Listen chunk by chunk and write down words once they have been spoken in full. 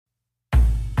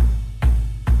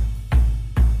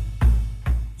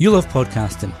You love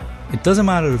podcasting. It doesn't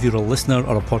matter if you're a listener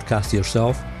or a podcaster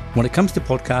yourself. When it comes to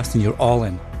podcasting, you're all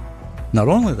in. Not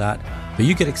only that, but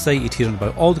you get excited hearing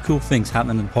about all the cool things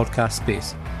happening in the podcast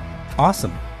space.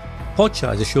 Awesome!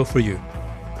 Podchat is a show for you.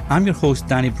 I'm your host,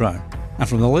 Danny Brown, and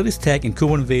from the latest tech and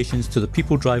cool innovations to the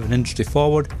people driving the industry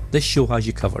forward, this show has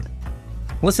you covered.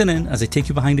 Listen in as I take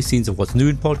you behind the scenes of what's new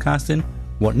in podcasting,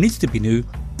 what needs to be new,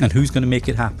 and who's going to make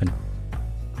it happen.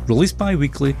 Released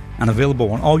bi-weekly and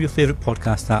available on all your favourite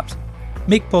podcast apps,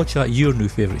 make Podchat your new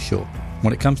favourite show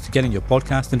when it comes to getting your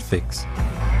podcasting fix.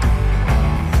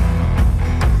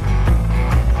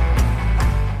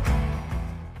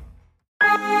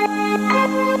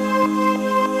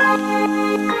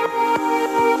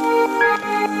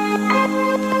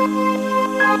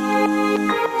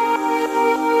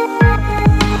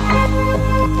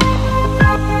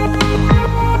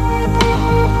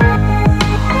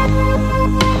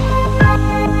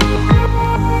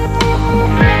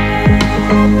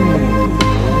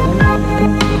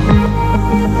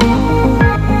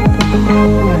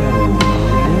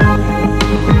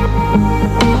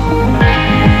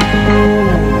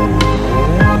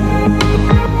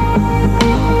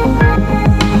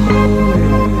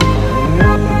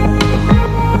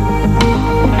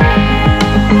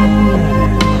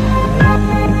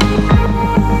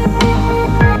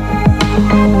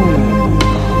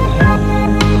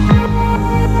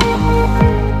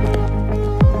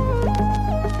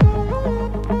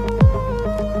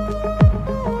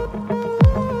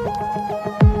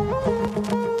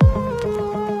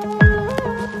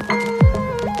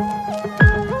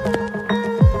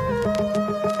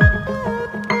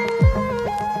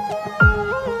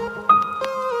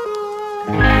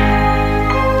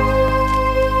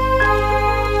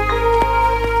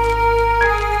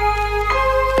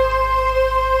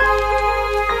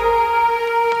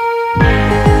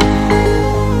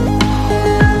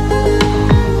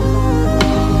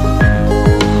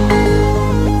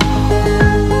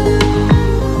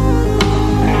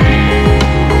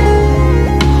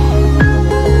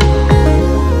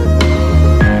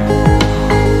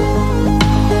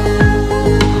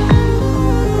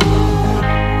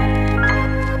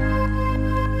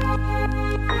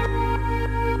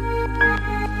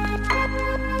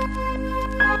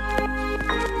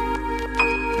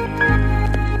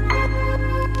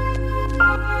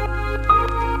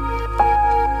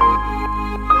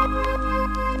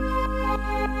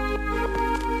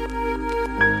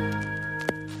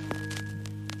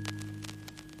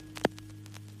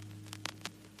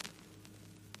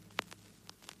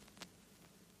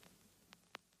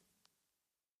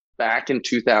 Back in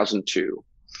 2002,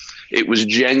 it was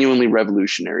genuinely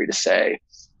revolutionary to say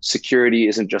security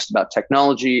isn't just about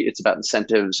technology, it's about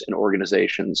incentives and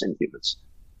organizations and humans.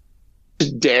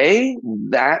 Today,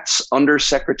 that's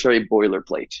Undersecretary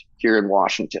boilerplate here in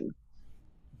Washington.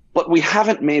 But we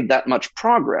haven't made that much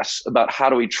progress about how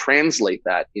do we translate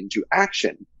that into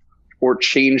action or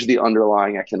change the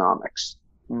underlying economics.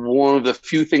 One of the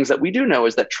few things that we do know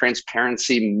is that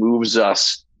transparency moves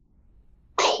us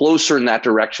closer in that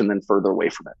direction than further away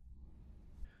from it.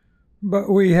 But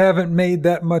we haven't made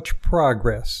that much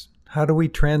progress. How do we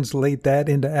translate that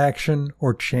into action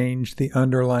or change the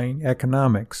underlying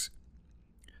economics?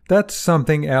 That's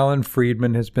something Alan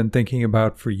Friedman has been thinking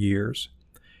about for years.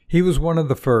 He was one of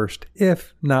the first,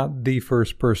 if not the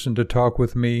first person to talk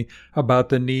with me about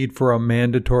the need for a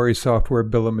mandatory software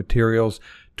bill of materials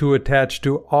to attach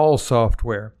to all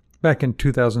software back in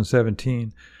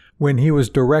 2017. When he was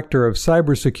Director of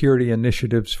Cybersecurity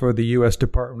Initiatives for the U.S.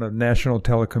 Department of National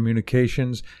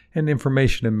Telecommunications and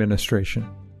Information Administration.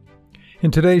 In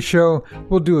today's show,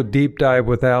 we'll do a deep dive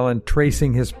with Alan,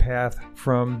 tracing his path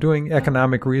from doing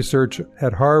economic research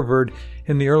at Harvard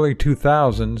in the early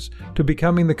 2000s to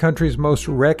becoming the country's most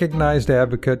recognized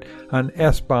advocate on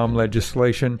SBOM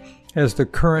legislation as the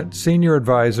current senior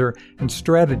advisor and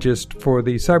strategist for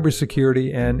the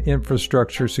Cybersecurity and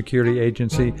Infrastructure Security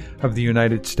Agency of the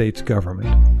United States government.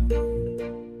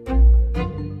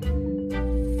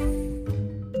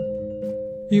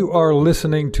 You are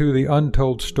listening to the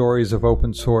Untold Stories of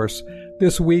Open Source,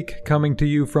 this week coming to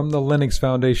you from the Linux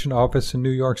Foundation office in New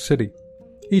York City.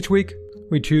 Each week,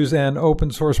 we choose an open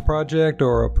source project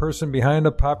or a person behind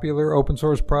a popular open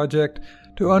source project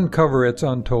to uncover its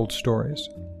untold stories.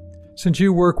 Since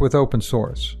you work with open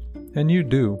source, and you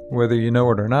do, whether you know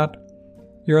it or not,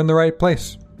 you're in the right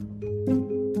place.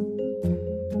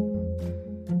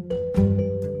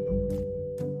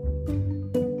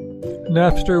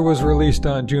 Napster was released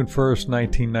on June 1st,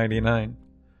 1999.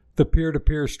 The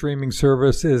peer-to-peer streaming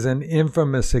service is an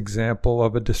infamous example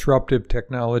of a disruptive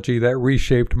technology that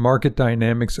reshaped market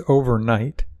dynamics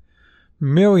overnight.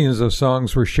 Millions of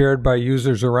songs were shared by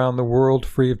users around the world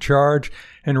free of charge,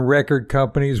 and record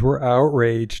companies were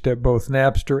outraged at both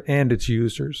Napster and its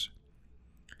users.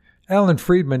 Alan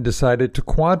Friedman decided to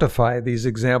quantify these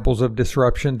examples of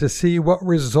disruption to see what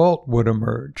result would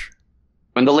emerge.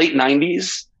 In the late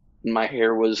 90s, my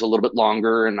hair was a little bit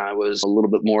longer and I was a little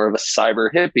bit more of a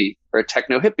cyber hippie or a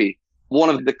techno hippie. One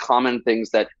of the common things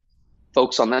that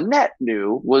folks on the net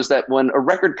knew was that when a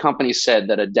record company said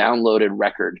that a downloaded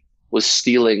record was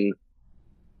stealing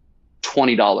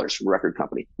 $20 from a record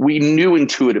company, we knew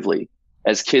intuitively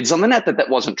as kids on the net that that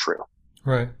wasn't true.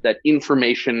 Right. That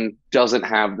information doesn't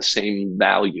have the same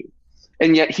value.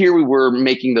 And yet here we were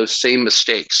making those same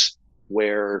mistakes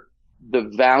where the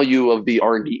value of the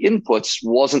R&D inputs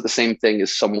wasn't the same thing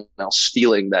as someone else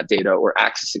stealing that data or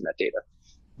accessing that data.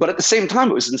 But at the same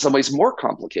time, it was in some ways more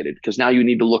complicated because now you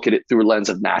need to look at it through a lens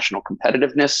of national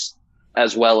competitiveness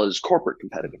as well as corporate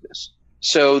competitiveness.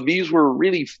 So these were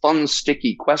really fun,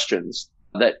 sticky questions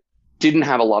that didn't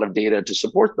have a lot of data to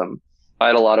support them. I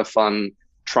had a lot of fun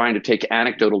trying to take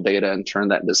anecdotal data and turn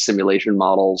that into simulation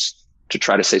models to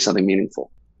try to say something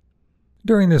meaningful.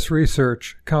 During this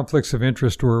research, conflicts of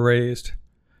interest were raised.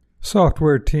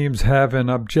 Software teams have an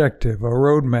objective, a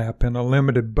roadmap, and a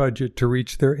limited budget to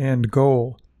reach their end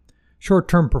goal.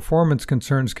 Short-term performance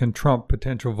concerns can trump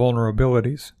potential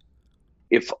vulnerabilities.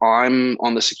 If I'm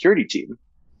on the security team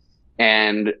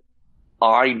and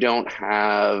I don't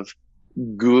have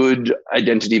good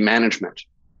identity management,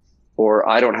 or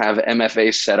I don't have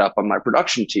MFA set up on my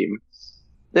production team,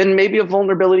 then maybe a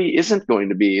vulnerability isn't going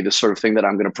to be the sort of thing that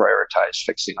I'm going to prioritize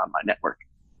fixing on my network,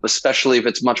 especially if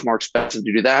it's much more expensive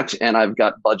to do that and I've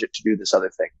got budget to do this other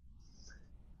thing.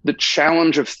 The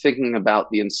challenge of thinking about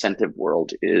the incentive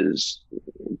world is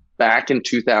back in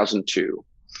 2002,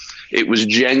 it was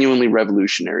genuinely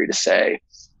revolutionary to say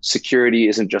security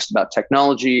isn't just about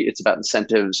technology, it's about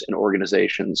incentives and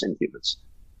organizations and humans.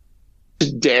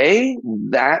 Today,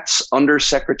 that's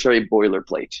Undersecretary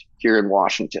boilerplate here in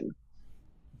Washington.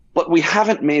 But we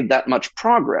haven't made that much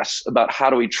progress about how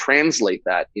do we translate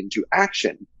that into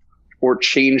action or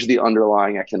change the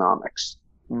underlying economics.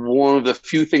 One of the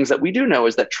few things that we do know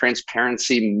is that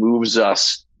transparency moves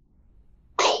us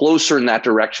closer in that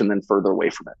direction than further away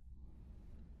from it.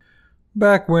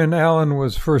 Back when Alan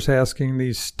was first asking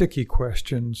these sticky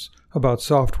questions about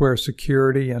software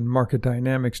security and market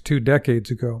dynamics 2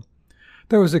 decades ago,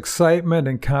 there was excitement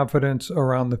and confidence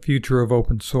around the future of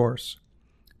open source.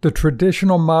 The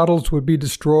traditional models would be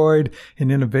destroyed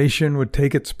and innovation would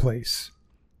take its place.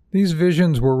 These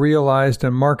visions were realized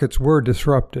and markets were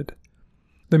disrupted.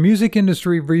 The music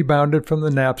industry rebounded from the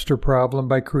Napster problem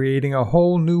by creating a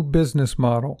whole new business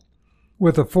model.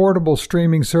 With affordable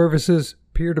streaming services,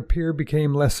 peer-to-peer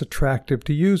became less attractive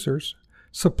to users.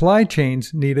 Supply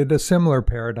chains needed a similar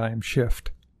paradigm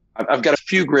shift. I've got a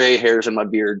few gray hairs in my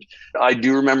beard. I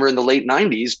do remember in the late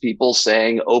 90s, people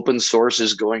saying open source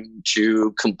is going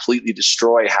to completely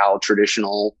destroy how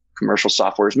traditional commercial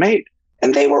software is made.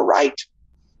 And they were right.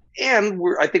 And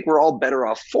I think we're all better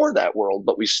off for that world,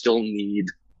 but we still need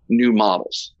new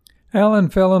models. Alan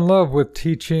fell in love with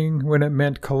teaching when it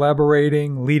meant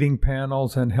collaborating, leading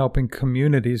panels, and helping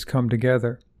communities come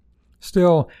together.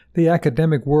 Still, the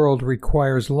academic world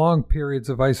requires long periods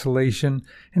of isolation,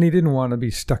 and he didn't want to be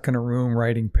stuck in a room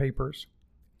writing papers.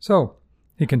 So,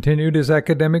 he continued his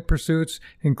academic pursuits,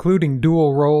 including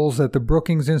dual roles at the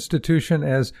Brookings Institution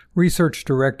as Research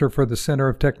Director for the Center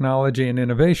of Technology and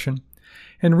Innovation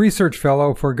and Research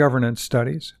Fellow for Governance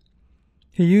Studies.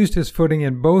 He used his footing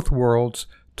in both worlds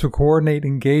to coordinate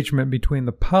engagement between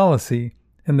the policy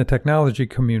and the technology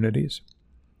communities.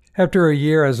 After a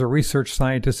year as a research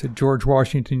scientist at George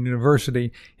Washington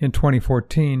University in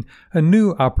 2014, a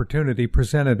new opportunity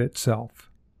presented itself.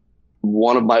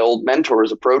 One of my old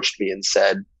mentors approached me and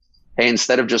said, hey,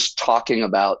 instead of just talking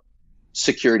about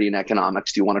security and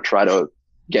economics, do you want to try to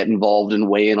get involved and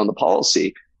weigh in on the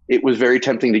policy? It was very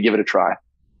tempting to give it a try.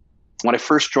 When I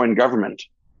first joined government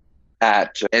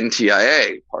at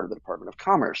NTIA, part of the Department of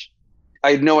Commerce,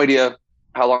 I had no idea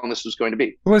how long this was going to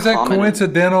be. Was that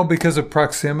coincidental because of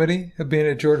proximity of being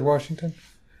at George Washington?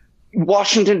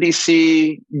 Washington,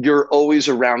 D.C., you're always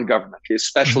around government,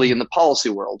 especially in the policy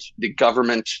world. The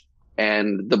government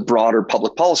and the broader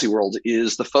public policy world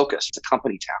is the focus. It's a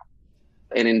company town.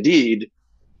 And indeed,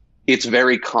 it's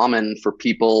very common for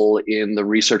people in the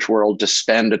research world to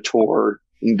spend a tour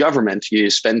in government. You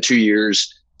spend 2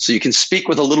 years so you can speak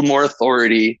with a little more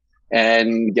authority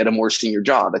and get a more senior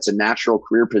job. It's a natural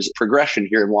career progression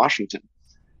here in Washington.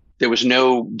 There was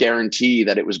no guarantee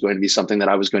that it was going to be something that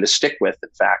I was going to stick with. In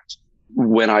fact,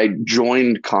 when I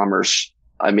joined Commerce,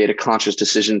 I made a conscious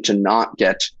decision to not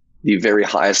get the very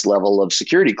highest level of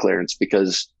security clearance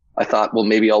because I thought, well,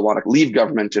 maybe I'll want to leave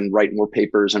government and write more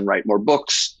papers and write more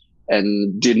books,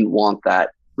 and didn't want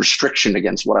that restriction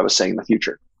against what I was saying in the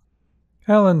future.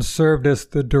 Alan served as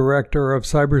the Director of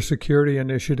Cybersecurity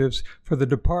Initiatives for the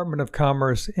Department of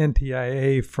Commerce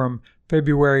NTIA from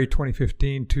February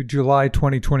 2015 to July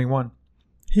 2021.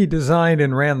 He designed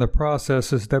and ran the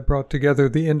processes that brought together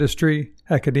the industry,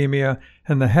 academia,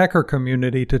 and the hacker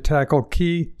community to tackle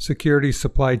key security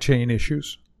supply chain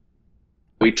issues.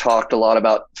 We talked a lot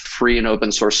about free and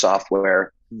open source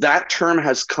software. That term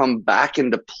has come back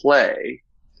into play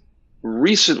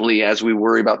recently as we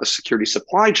worry about the security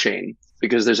supply chain,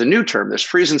 because there's a new term. There's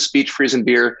free as in speech, free as in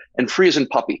beer, and free as in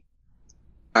puppy.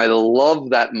 I love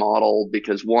that model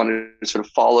because one, it sort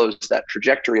of follows that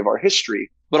trajectory of our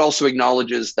history, but also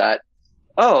acknowledges that,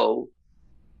 oh,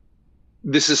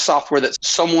 this is software that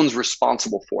someone's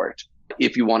responsible for it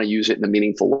if you want to use it in a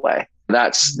meaningful way.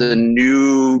 That's the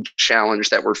new challenge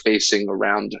that we're facing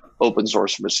around open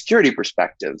source from a security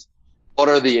perspective. What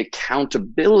are the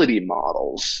accountability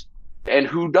models and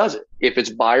who does it? If it's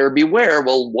buyer beware,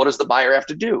 well, what does the buyer have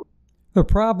to do? The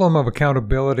problem of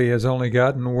accountability has only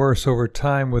gotten worse over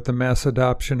time with the mass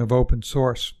adoption of open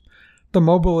source. The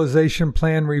Mobilization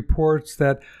Plan reports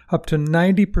that up to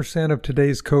 90% of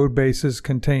today's code bases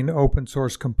contain open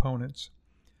source components.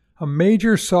 A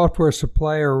major software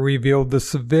supplier revealed the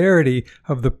severity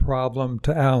of the problem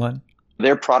to Alan.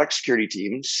 Their product security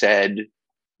team said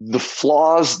the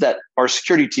flaws that our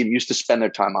security team used to spend their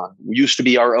time on used to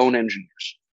be our own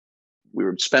engineers. We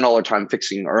would spend all our time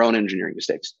fixing our own engineering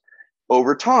mistakes.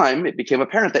 Over time, it became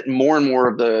apparent that more and more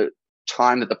of the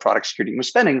time that the product security team was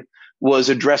spending was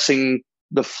addressing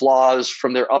the flaws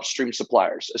from their upstream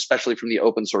suppliers, especially from the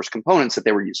open source components that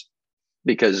they were using,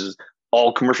 because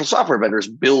all commercial software vendors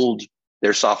build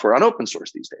their software on open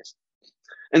source these days.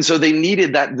 And so they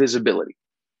needed that visibility.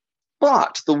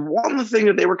 But the one thing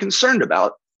that they were concerned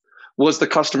about was the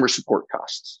customer support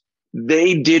costs.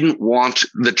 They didn't want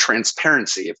the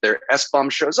transparency. If their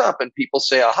SBOM shows up and people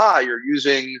say, aha, you're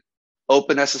using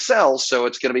OpenSSL, so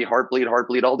it's going to be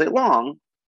Heartbleed all day long.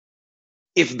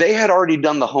 If they had already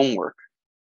done the homework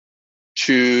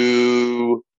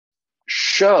to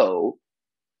show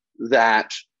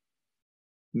that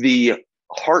the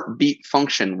heartbeat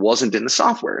function wasn't in the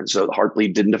software, and so the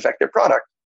Heartbleed didn't affect their product,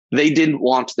 they didn't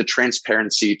want the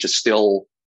transparency to still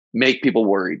make people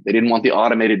worried. They didn't want the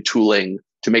automated tooling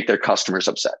to make their customers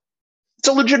upset. It's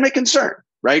a legitimate concern,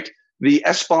 right? The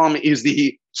SBOM is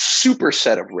the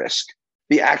superset of risk.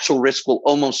 The actual risk will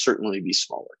almost certainly be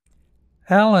smaller.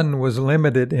 Alan was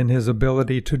limited in his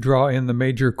ability to draw in the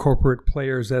major corporate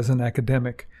players as an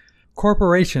academic.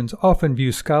 Corporations often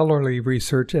view scholarly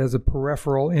research as a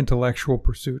peripheral intellectual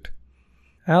pursuit.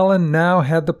 Alan now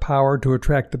had the power to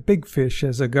attract the big fish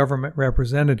as a government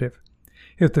representative.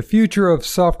 If the future of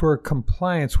software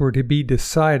compliance were to be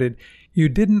decided, you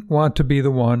didn't want to be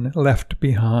the one left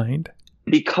behind.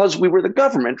 Because we were the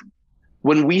government,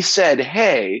 when we said,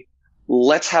 hey,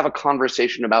 let's have a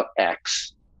conversation about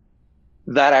X,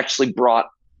 that actually brought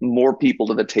more people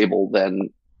to the table than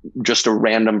just a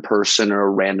random person or a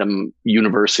random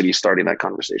university starting that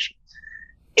conversation.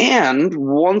 And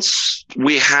once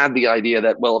we had the idea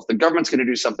that, well, if the government's going to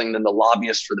do something, then the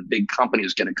lobbyist for the big company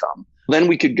is going to come. Then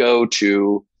we could go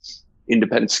to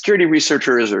independent security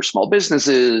researchers or small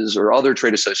businesses or other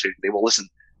trade associations. They will listen,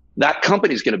 that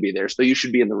company's going to be there, so you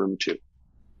should be in the room too.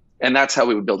 And that's how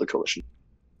we would build a coalition.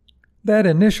 That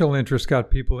initial interest got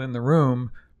people in the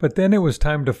room, but then it was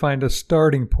time to find a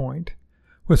starting point.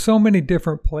 With so many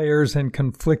different players and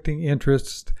conflicting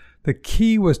interests, the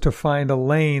key was to find a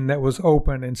lane that was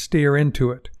open and steer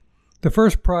into it. The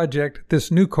first project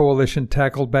this new coalition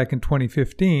tackled back in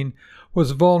 2015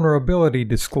 was vulnerability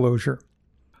disclosure.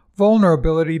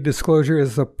 Vulnerability disclosure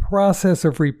is the process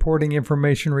of reporting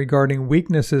information regarding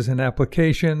weaknesses in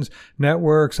applications,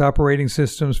 networks, operating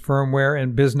systems, firmware,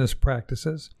 and business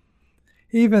practices.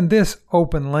 Even this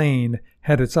open lane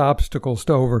had its obstacles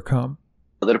to overcome.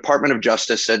 The Department of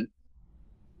Justice said,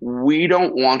 we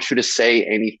don't want you to say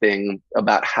anything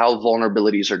about how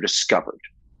vulnerabilities are discovered,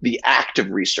 the act of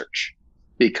research,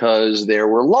 because there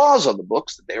were laws on the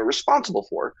books that they were responsible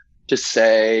for to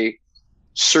say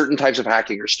certain types of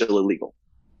hacking are still illegal.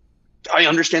 I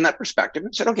understand that perspective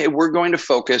and said, okay, we're going to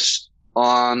focus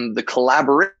on the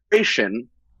collaboration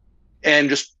and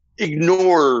just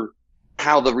ignore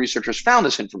how the researchers found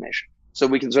this information. So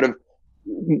we can sort of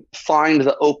find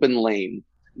the open lane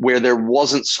where there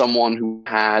wasn't someone who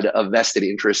had a vested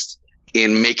interest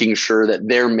in making sure that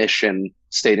their mission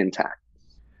stayed intact.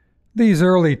 These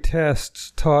early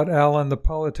tests taught Alan the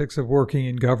politics of working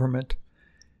in government.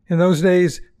 In those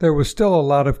days, there was still a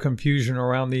lot of confusion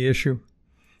around the issue.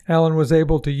 Alan was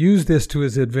able to use this to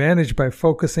his advantage by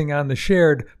focusing on the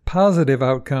shared positive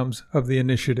outcomes of the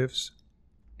initiatives.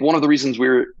 One of the reasons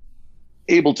we're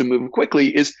able to move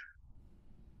quickly is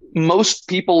most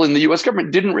people in the US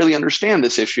government didn't really understand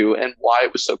this issue and why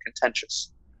it was so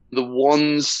contentious. The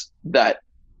ones that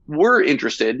were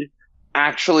interested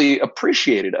actually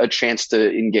appreciated a chance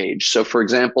to engage. So, for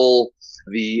example,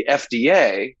 the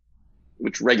FDA,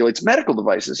 which regulates medical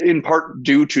devices, in part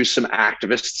due to some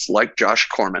activists like Josh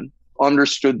Corman,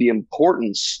 understood the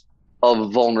importance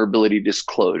of vulnerability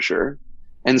disclosure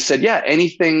and said, yeah,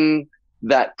 anything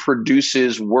that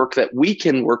produces work that we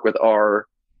can work with our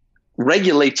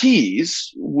regulatees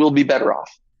will be better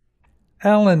off.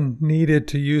 Alan needed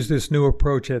to use this new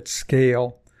approach at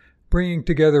scale. Bringing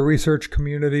together research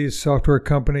communities, software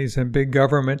companies, and big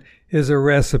government is a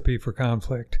recipe for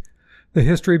conflict. The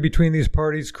history between these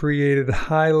parties created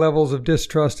high levels of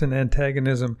distrust and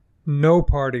antagonism. No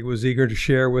party was eager to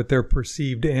share with their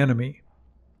perceived enemy.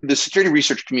 The security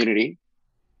research community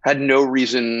had no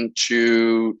reason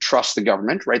to trust the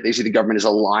government, right? They see the government is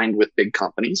aligned with big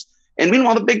companies. And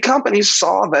meanwhile, the big companies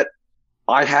saw that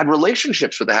I had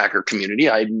relationships with the hacker community.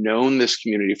 I had known this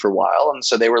community for a while, and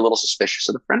so they were a little suspicious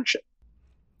of the friendship.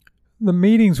 The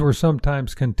meetings were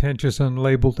sometimes contentious and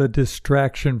labeled a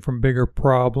distraction from bigger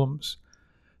problems.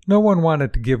 No one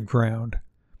wanted to give ground.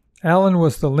 Alan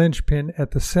was the linchpin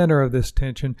at the center of this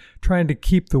tension, trying to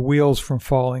keep the wheels from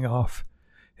falling off.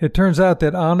 It turns out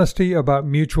that honesty about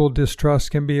mutual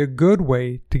distrust can be a good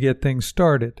way to get things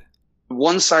started.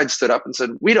 One side stood up and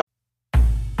said, we don't.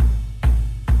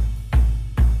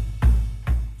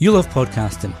 You love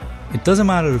podcasting. It doesn't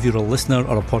matter if you're a listener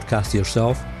or a podcaster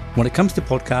yourself. When it comes to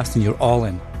podcasting, you're all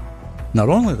in. Not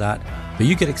only that, but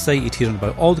you get excited hearing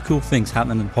about all the cool things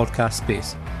happening in the podcast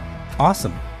space.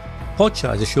 Awesome!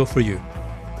 Podchat is a show for you.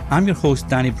 I'm your host,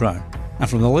 Danny Brown, and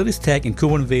from the latest tech and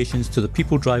cool innovations to the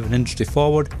people driving industry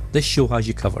forward, this show has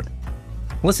you covered.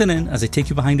 Listen in as I take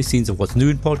you behind the scenes of what's new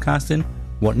in podcasting,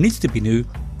 what needs to be new,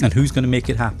 and who's going to make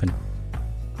it happen.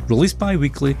 Released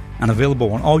bi-weekly and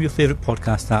available on all your favourite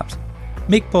podcast apps,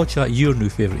 make Podchat your new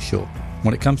favourite show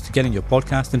when it comes to getting your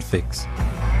podcasting fix.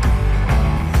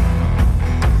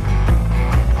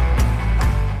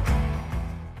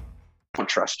 I don't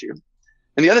trust you.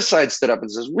 And the other side stood up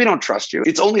and says, we don't trust you.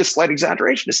 It's only a slight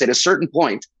exaggeration to say at a certain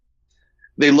point,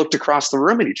 they looked across the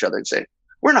room at each other and say,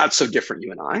 we're not so different,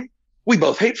 you and I. We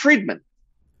both hate Friedman.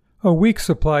 A weak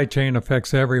supply chain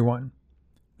affects everyone.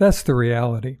 That's the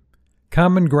reality.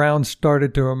 Common ground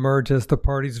started to emerge as the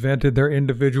parties vented their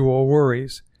individual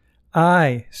worries.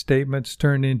 I statements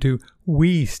turned into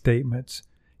we statements.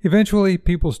 Eventually,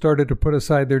 people started to put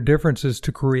aside their differences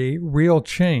to create real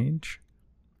change.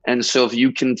 And so if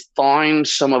you can find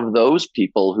some of those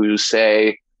people who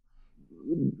say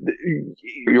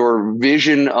your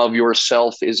vision of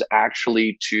yourself is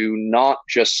actually to not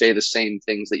just say the same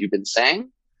things that you've been saying,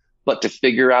 but to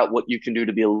figure out what you can do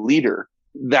to be a leader.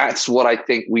 That's what I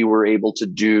think we were able to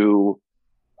do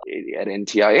at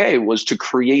NTIA, was to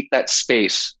create that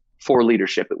space for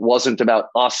leadership. It wasn't about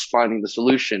us finding the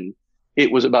solution.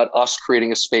 It was about us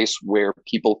creating a space where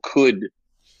people could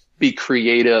be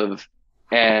creative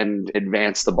and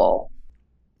advance the ball.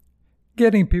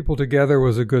 Getting people together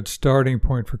was a good starting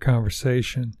point for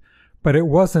conversation, but it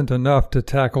wasn't enough to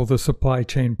tackle the supply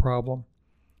chain problem.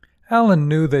 Alan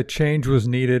knew that change was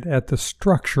needed at the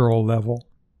structural level.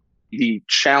 The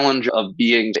challenge of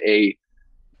being a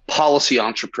policy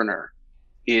entrepreneur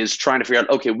is trying to figure out,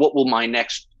 okay, what will my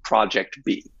next project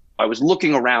be? I was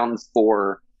looking around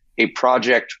for a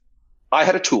project. I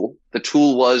had a tool. The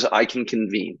tool was I can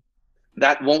convene.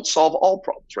 That won't solve all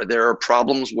problems, right? There are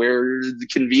problems where the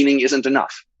convening isn't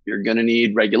enough. You're going to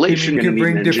need regulation. You can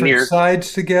bring different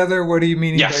sides together. What do you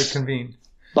mean by convene?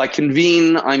 By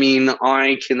convene, I mean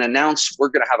I can announce we're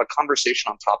going to have a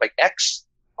conversation on topic X.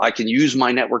 I can use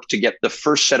my network to get the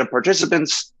first set of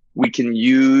participants. We can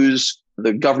use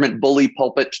the government bully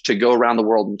pulpit to go around the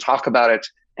world and talk about it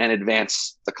and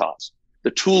advance the cause.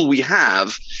 The tool we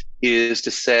have is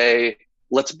to say,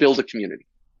 let's build a community.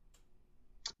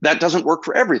 That doesn't work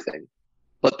for everything,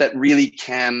 but that really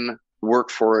can work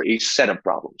for a set of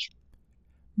problems.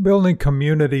 Building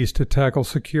communities to tackle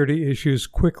security issues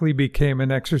quickly became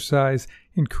an exercise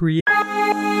in creating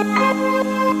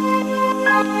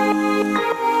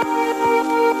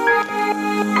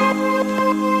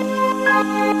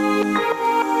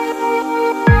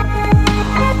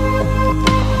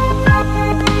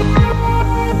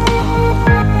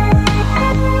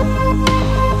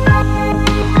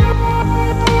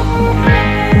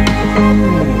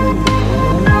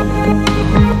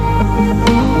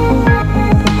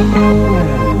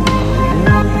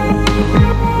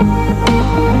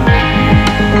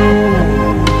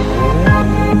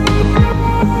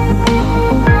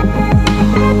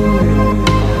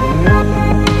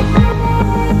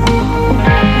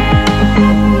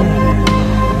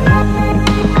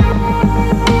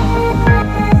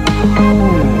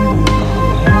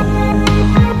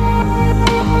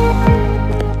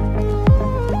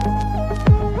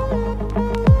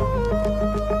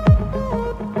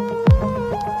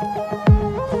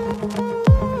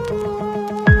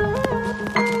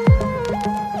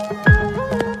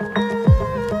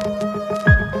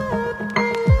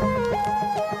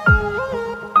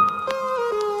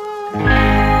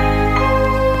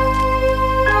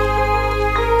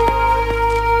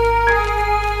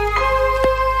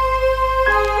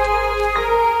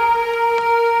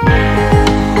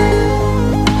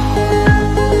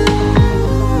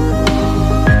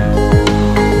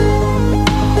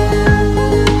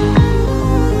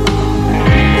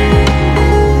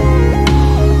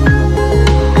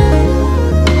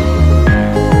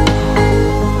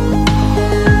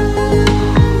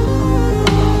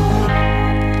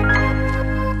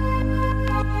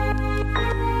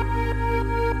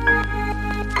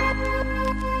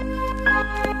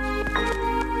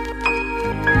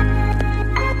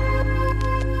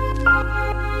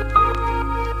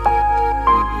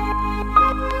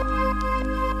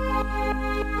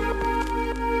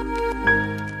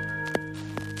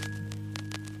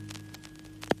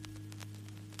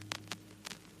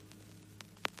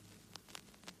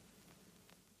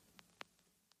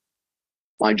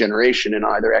my generation in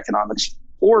either economics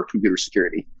or computer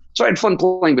security. So I had fun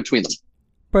playing between them.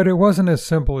 But it wasn't as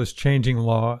simple as changing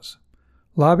laws.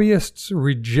 Lobbyists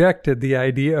rejected the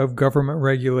idea of government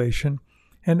regulation,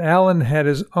 and Allen had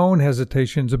his own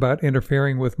hesitations about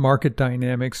interfering with market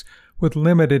dynamics with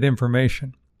limited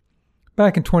information.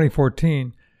 Back in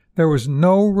 2014, there was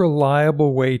no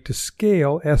reliable way to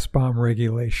scale SBOM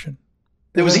regulation.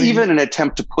 There was even an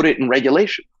attempt to put it in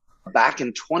regulation. Back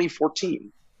in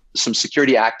 2014, some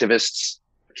security activists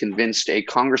convinced a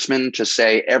congressman to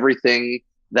say everything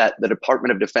that the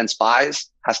Department of Defense buys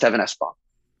has to have an SBOM.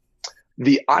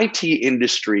 The IT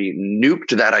industry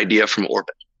nuked that idea from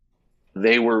orbit.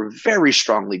 They were very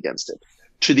strongly against it,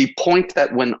 to the point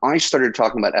that when I started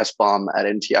talking about SBOM at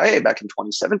NTIA back in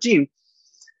 2017,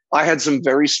 I had some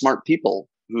very smart people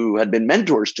who had been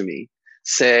mentors to me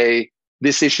say,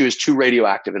 this issue is too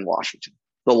radioactive in Washington.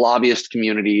 The lobbyist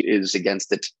community is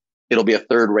against it. It'll be a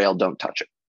third rail, don't touch it.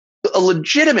 A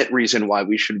legitimate reason why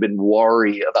we should have been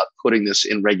worried about putting this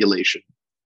in regulation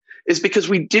is because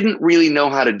we didn't really know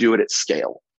how to do it at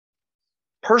scale.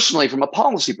 Personally, from a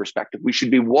policy perspective, we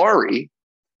should be worried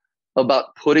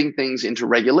about putting things into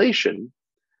regulation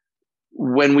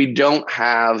when we don't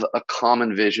have a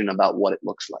common vision about what it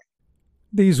looks like.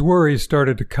 These worries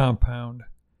started to compound.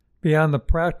 Beyond the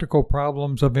practical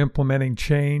problems of implementing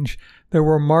change, there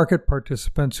were market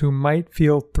participants who might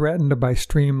feel threatened by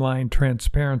streamlined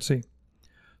transparency.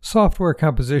 Software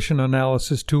composition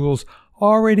analysis tools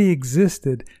already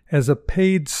existed as a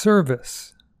paid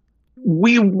service.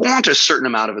 We want a certain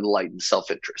amount of enlightened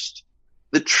self-interest.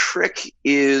 The trick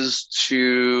is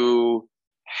to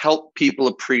help people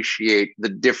appreciate the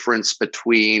difference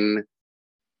between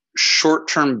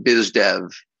short-term biz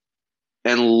dev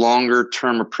and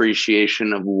longer-term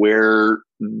appreciation of where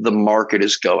the market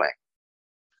is going.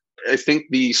 I think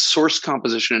the source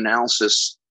composition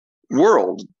analysis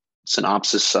world,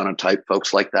 Synopsys, Sonatype,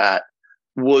 folks like that,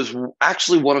 was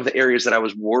actually one of the areas that I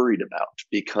was worried about,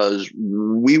 because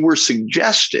we were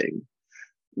suggesting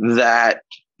that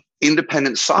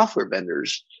independent software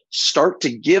vendors start to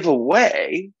give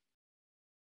away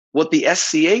what the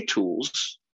SCA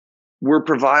tools were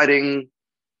providing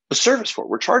a service for,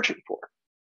 we're charging for.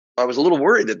 I was a little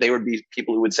worried that they would be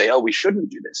people who would say, oh, we shouldn't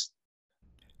do this.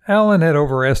 Allen had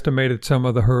overestimated some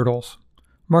of the hurdles.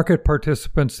 Market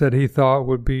participants that he thought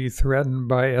would be threatened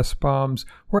by SBOMs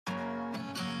were.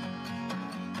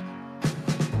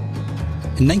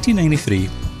 In 1993,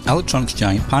 electronics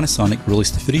giant Panasonic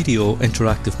released the 3DO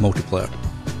Interactive Multiplayer,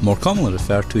 more commonly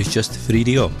referred to as just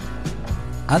 3DO.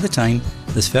 At the time,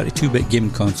 this 32-bit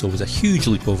gaming console was a huge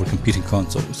leap over competing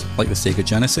consoles like the Sega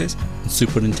Genesis and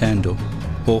Super Nintendo,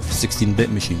 both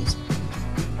 16-bit machines.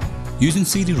 Using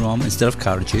CD-ROM instead of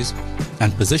cartridges,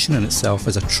 and positioning itself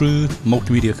as a true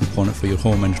multimedia component for your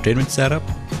home entertainment setup,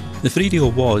 the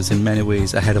 3DO was in many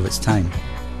ways ahead of its time.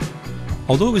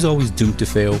 Although it was always doomed to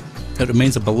fail, it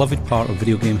remains a beloved part of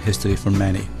video game history for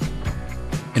many.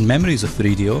 In Memories of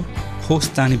 3DO,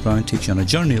 host Danny Brown takes you on a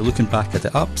journey looking back at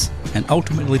the ups and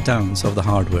ultimately downs of the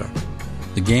hardware,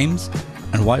 the games,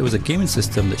 and why it was a gaming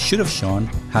system that should have shone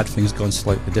had things gone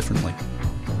slightly differently.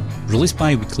 Released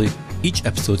bi-weekly, each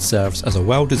episode serves as a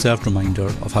well-deserved reminder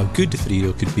of how good the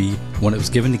 3DO could be when it was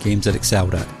given the games it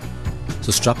excelled at.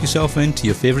 So strap yourself into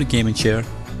your favourite gaming chair,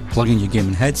 plug in your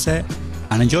gaming headset,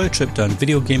 and enjoy a trip down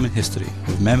video gaming history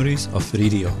with Memories of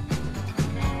 3DO.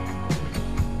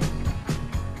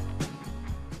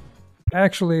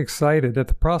 Actually excited at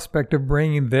the prospect of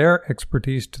bringing their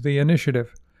expertise to the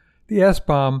initiative. The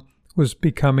SBOM was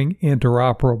becoming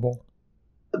interoperable.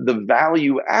 The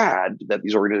value add that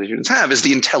these organizations have is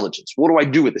the intelligence. What do I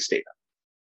do with this data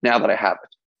now that I have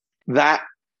it? That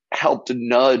helped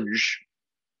nudge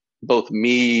both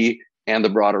me and the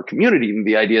broader community in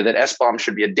the idea that SBOM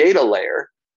should be a data layer,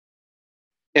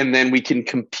 and then we can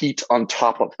compete on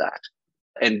top of that.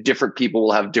 And different people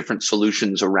will have different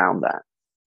solutions around that.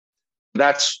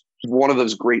 That's one of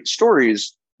those great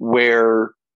stories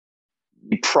where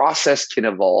the process can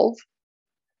evolve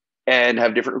and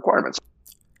have different requirements.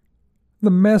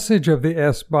 The message of the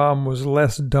SBOM was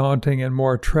less daunting and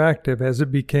more attractive as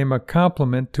it became a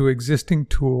complement to existing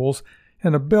tools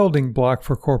and a building block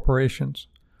for corporations.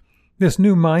 This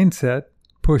new mindset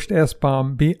pushed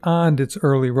SBOM beyond its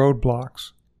early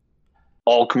roadblocks.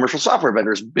 All commercial software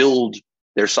vendors build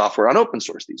their software on open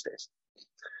source these days.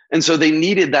 And so they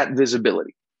needed that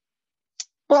visibility.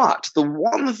 But the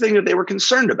one thing that they were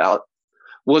concerned about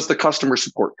was the customer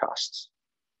support costs.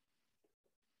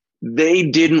 They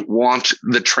didn't want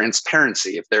the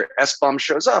transparency. If their SBOM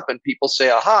shows up and people say,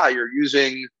 aha, you're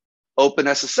using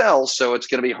OpenSSL, so it's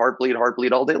going to be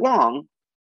Heartbleed all day long,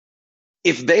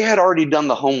 If they had already done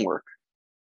the homework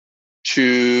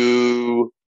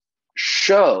to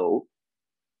show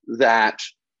that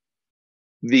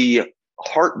the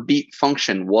heartbeat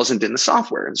function wasn't in the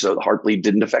software, and so the heartbeat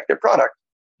didn't affect their product,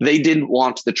 they didn't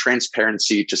want the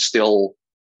transparency to still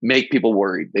make people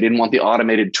worried. They didn't want the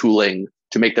automated tooling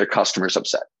to make their customers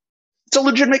upset. It's a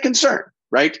legitimate concern,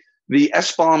 right? The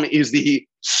SBOM is the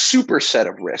superset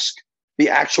of risk. The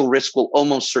actual risk will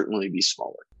almost certainly be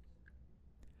smaller.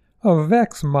 A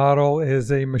VEX model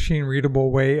is a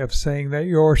machine-readable way of saying that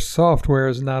your software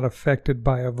is not affected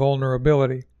by a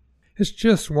vulnerability. It's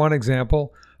just one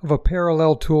example of a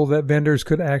parallel tool that vendors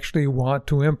could actually want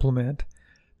to implement.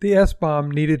 The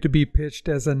SBOM needed to be pitched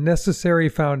as a necessary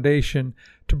foundation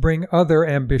to bring other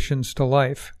ambitions to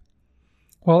life.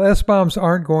 While SBOMs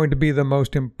aren't going to be the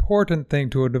most important thing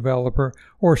to a developer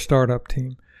or startup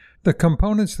team, the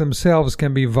components themselves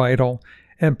can be vital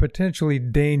and potentially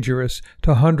dangerous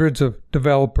to hundreds of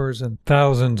developers and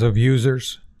thousands of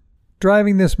users.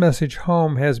 Driving this message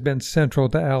home has been central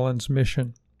to Alan's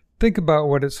mission. Think about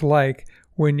what it's like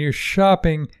when you're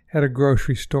shopping at a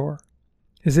grocery store.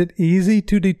 Is it easy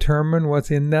to determine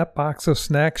what's in that box of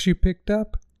snacks you picked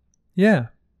up? Yeah,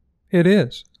 it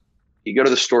is. You go to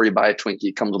the store, you buy a Twinkie,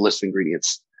 it comes with a list of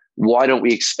ingredients. Why don't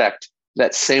we expect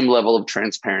that same level of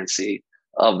transparency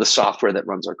of the software that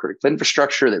runs our critical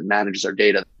infrastructure, that manages our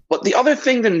data? But the other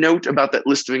thing to note about that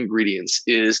list of ingredients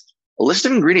is a list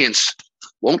of ingredients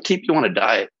won't keep you on a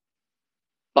diet.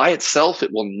 By itself,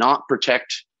 it will not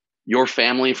protect your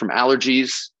family from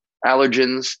allergies,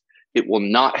 allergens. It will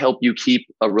not help you keep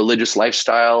a religious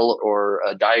lifestyle or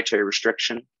a dietary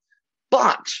restriction.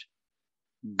 But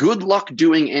good luck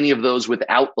doing any of those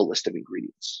without the list of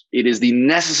ingredients. It is the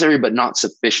necessary but not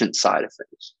sufficient side of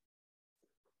things.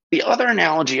 The other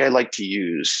analogy I like to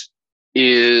use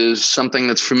is something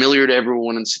that's familiar to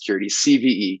everyone in security,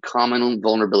 CVE, Common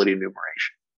Vulnerability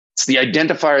Enumeration. It's the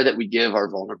identifier that we give our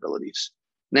vulnerabilities.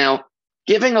 Now,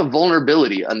 giving a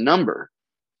vulnerability a number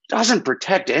doesn't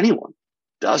protect anyone,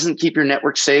 doesn't keep your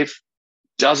network safe,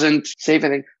 doesn't save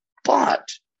anything, but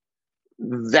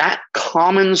that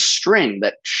common string,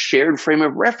 that shared frame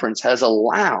of reference, has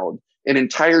allowed an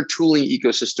entire tooling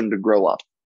ecosystem to grow up.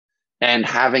 And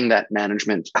having that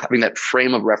management, having that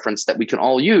frame of reference that we can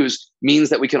all use means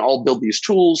that we can all build these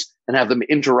tools and have them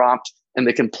interrupt and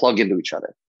they can plug into each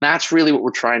other. That's really what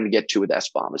we're trying to get to with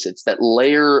SBOM. It's that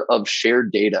layer of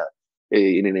shared data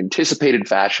in an anticipated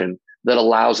fashion that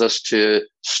allows us to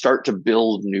start to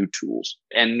build new tools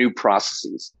and new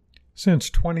processes.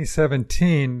 Since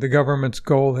 2017, the government's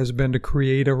goal has been to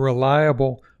create a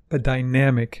reliable but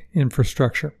dynamic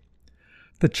infrastructure.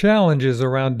 The challenges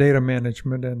around data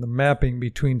management and the mapping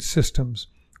between systems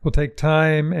will take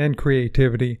time and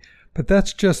creativity, but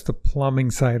that's just the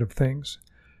plumbing side of things.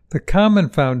 The common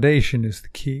foundation is the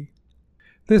key.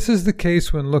 This is the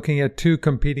case when looking at two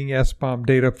competing SBOM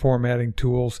data formatting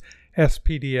tools,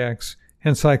 SPDX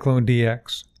and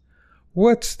CycloneDX.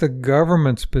 What's the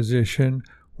government's position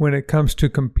when it comes to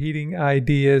competing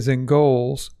ideas and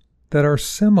goals that are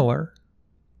similar?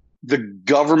 The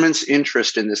government's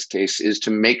interest in this case is to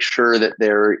make sure that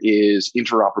there is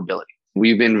interoperability.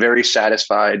 We've been very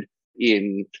satisfied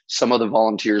in some of the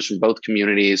volunteers from both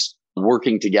communities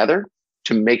working together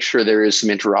to make sure there is some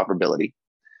interoperability.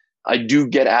 I do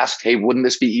get asked, hey, wouldn't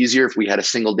this be easier if we had a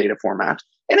single data format?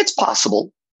 And it's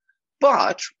possible.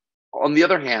 But on the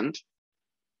other hand,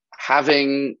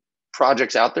 having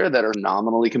projects out there that are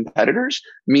nominally competitors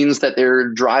means that they're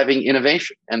driving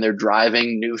innovation and they're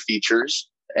driving new features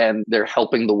and they're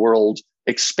helping the world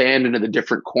expand into the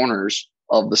different corners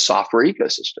of the software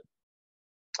ecosystem.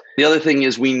 The other thing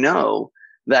is we know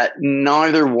that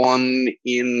neither one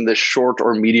in the short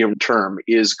or medium term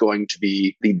is going to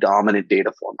be the dominant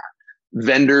data format.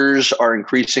 Vendors are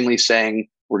increasingly saying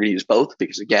we're going to use both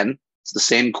because, again, it's the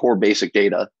same core basic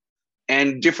data.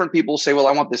 And different people say, well,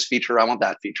 I want this feature, I want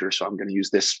that feature, so I'm going to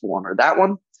use this one or that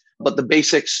one. But the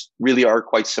basics really are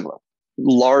quite similar.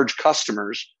 Large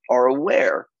customers are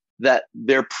aware that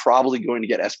they're probably going to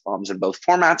get SBOMs in both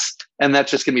formats, and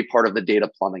that's just going to be part of the data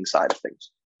plumbing side of things.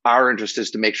 Our interest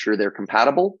is to make sure they're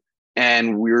compatible,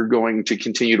 and we're going to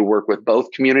continue to work with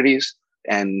both communities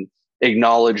and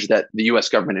acknowledge that the U.S.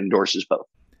 government endorses both.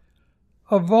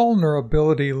 A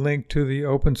vulnerability linked to the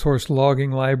open source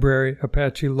logging library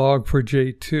Apache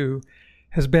Log4j2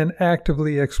 has been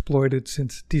actively exploited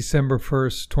since December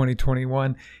 1st,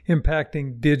 2021,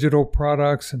 impacting digital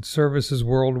products and services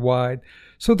worldwide,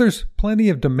 so there's plenty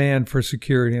of demand for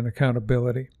security and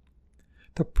accountability.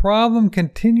 The problem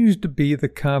continues to be the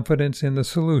confidence in the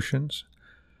solutions.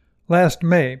 Last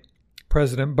May,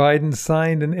 President Biden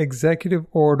signed an executive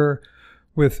order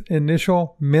with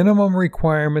initial minimum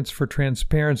requirements for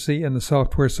transparency in the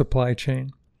software supply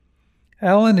chain.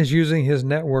 Alan is using his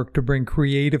network to bring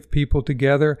creative people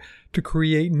together to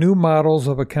create new models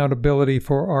of accountability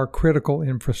for our critical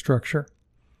infrastructure.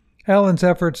 Alan's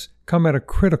efforts come at a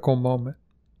critical moment.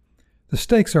 The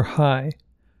stakes are high.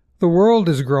 The world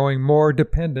is growing more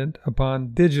dependent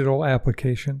upon digital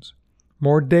applications.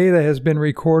 More data has been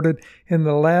recorded in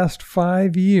the last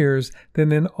 5 years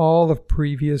than in all of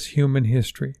previous human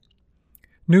history.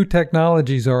 New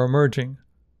technologies are emerging.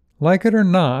 Like it or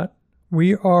not,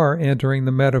 we are entering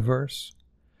the metaverse.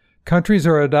 Countries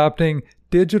are adopting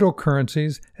digital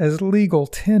currencies as legal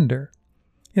tender.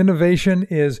 Innovation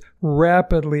is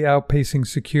rapidly outpacing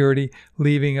security,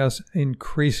 leaving us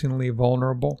increasingly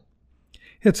vulnerable.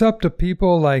 It's up to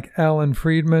people like Alan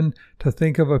Friedman to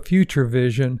think of a future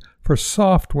vision for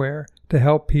software to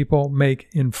help people make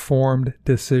informed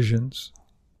decisions.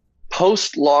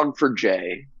 Post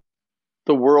Log4j,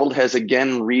 the world has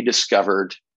again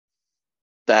rediscovered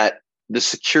that the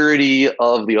security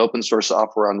of the open source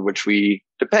software on which we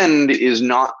depend is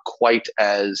not quite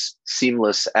as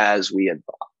seamless as we had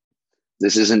thought.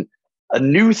 This isn't a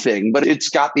new thing, but it's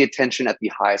got the attention at the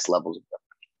highest levels of government.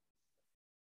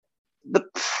 The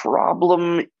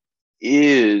problem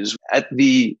is at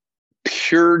the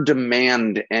pure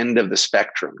demand end of the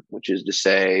spectrum, which is to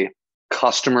say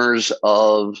customers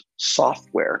of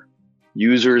software,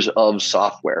 users of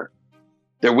software.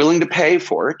 They're willing to pay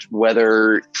for it,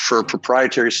 whether for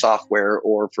proprietary software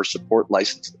or for support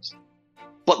licenses.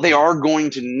 But they are going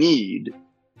to need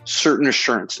certain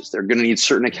assurances. They're going to need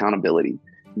certain accountability.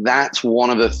 That's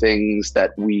one of the things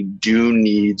that we do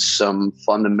need some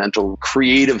fundamental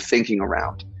creative thinking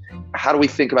around. How do we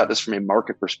think about this from a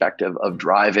market perspective of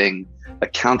driving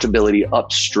accountability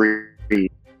upstream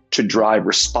to drive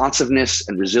responsiveness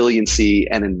and resiliency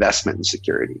and investment in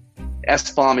security?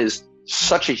 SBOM is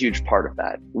such a huge part of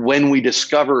that. When we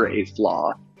discover a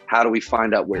flaw, how do we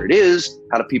find out where it is?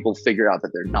 How do people figure out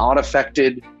that they're not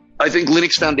affected? I think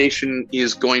Linux Foundation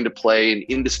is going to play an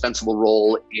indispensable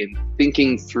role in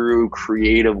thinking through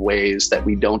creative ways that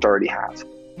we don't already have.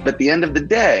 But at the end of the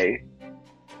day,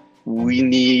 we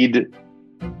need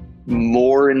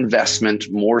more investment,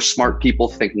 more smart people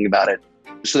thinking about it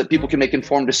so that people can make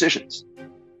informed decisions.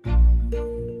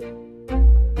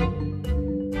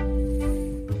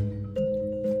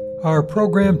 Our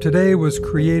program today was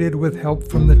created with help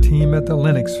from the team at the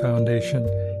Linux Foundation,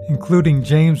 including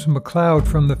James McLeod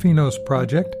from the Phenos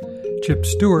Project, Chip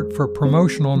Stewart for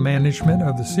promotional management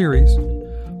of the series,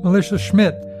 Melissa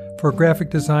Schmidt for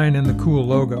graphic design and the cool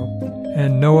logo,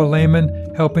 and Noah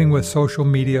Lehman helping with social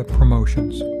media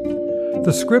promotions.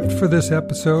 The script for this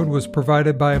episode was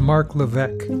provided by Mark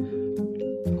Levesque.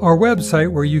 Our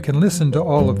website, where you can listen to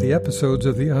all of the episodes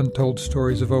of the Untold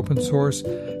Stories of Open Source,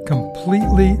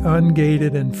 completely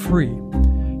ungated and free,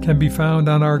 can be found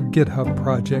on our GitHub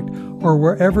project or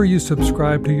wherever you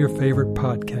subscribe to your favorite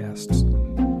podcasts.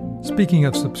 Speaking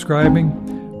of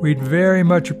subscribing, we'd very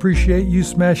much appreciate you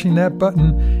smashing that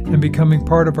button and becoming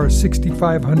part of our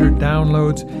 6,500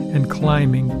 downloads and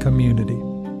climbing community.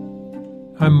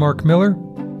 I'm Mark Miller,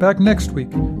 back next week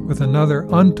with another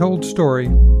untold story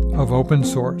of open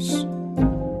source.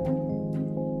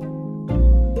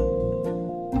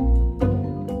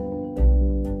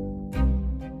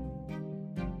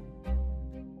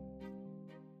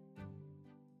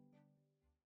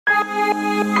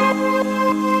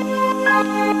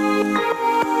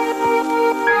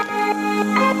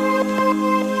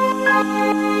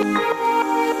 Thank you.